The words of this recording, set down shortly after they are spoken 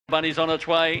Bunny's on its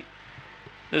way.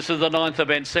 This is the 9th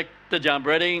event. Sector jump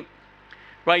ready.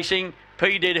 Racing.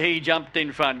 P Did He jumped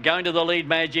in front. Going to the lead,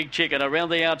 Magic Chicken. Around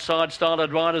the outside,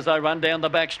 started right as they run down the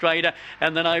back straight.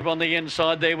 And then over on the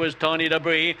inside, there was Tiny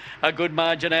Debris. A good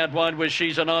margin out wide was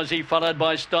She's an Aussie, followed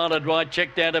by Started Right.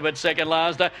 Checked out of it second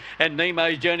last. And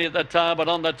Nemo's Journey at the tar, but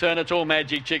on the turn, it's all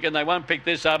Magic Chicken. They won't pick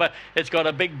this up. It's got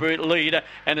a big brute lead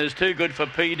and is too good for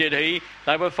P Did He.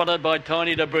 They were followed by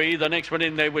Tiny Debris. The next one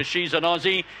in there was She's an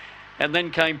Aussie. And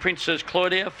then came Princess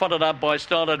Claudia, followed up by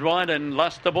Started Right, and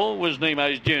Lustable was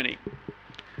Nemo's Journey.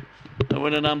 The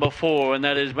winner number 4, and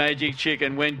that is Magic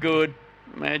Chicken. Went good.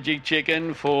 Magic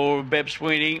Chicken for Beb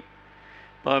Sweeney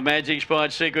by Magic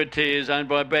Sprite Secret Tears, owned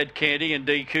by Brad Candy and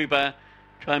D. Cooper,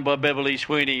 trained by Beverly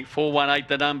Sweeney. 418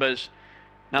 the numbers.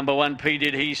 Number 1, P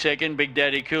Did He second. Big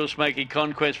Daddy Cool Smoky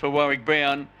Conquest for Warwick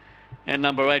Brown. And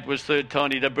number 8 was third,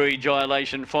 Tiny Debris,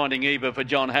 Gylation Finding Eva for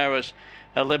John Harris.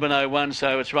 11:01,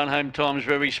 so it's run home times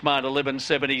very smart,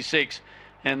 11:76.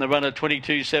 And the runner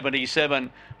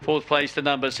 22.77. 4th place to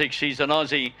number 6, She's an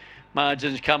Aussie.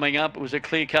 Margins coming up. It was a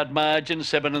clear-cut margin,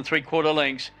 7 3/4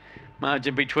 lengths.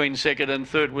 Margin between second and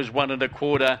third was 1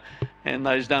 1/4. And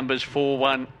those numbers 4,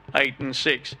 1, 8 and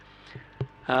 6.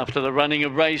 After the running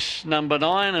of race number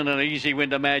 9 and an easy win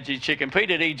to Magic Chicken. P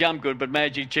Did He jumped good, but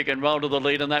Magic Chicken rolled to the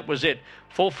lead and that was it.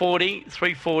 440,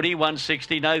 340,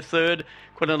 160, no third.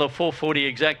 Quinella 440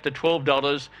 exact to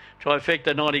 $12.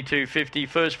 Trifecta 92.50.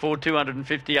 First 4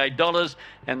 $258.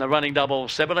 And the running double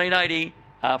 17.80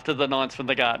 after the 9th from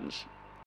the Gardens.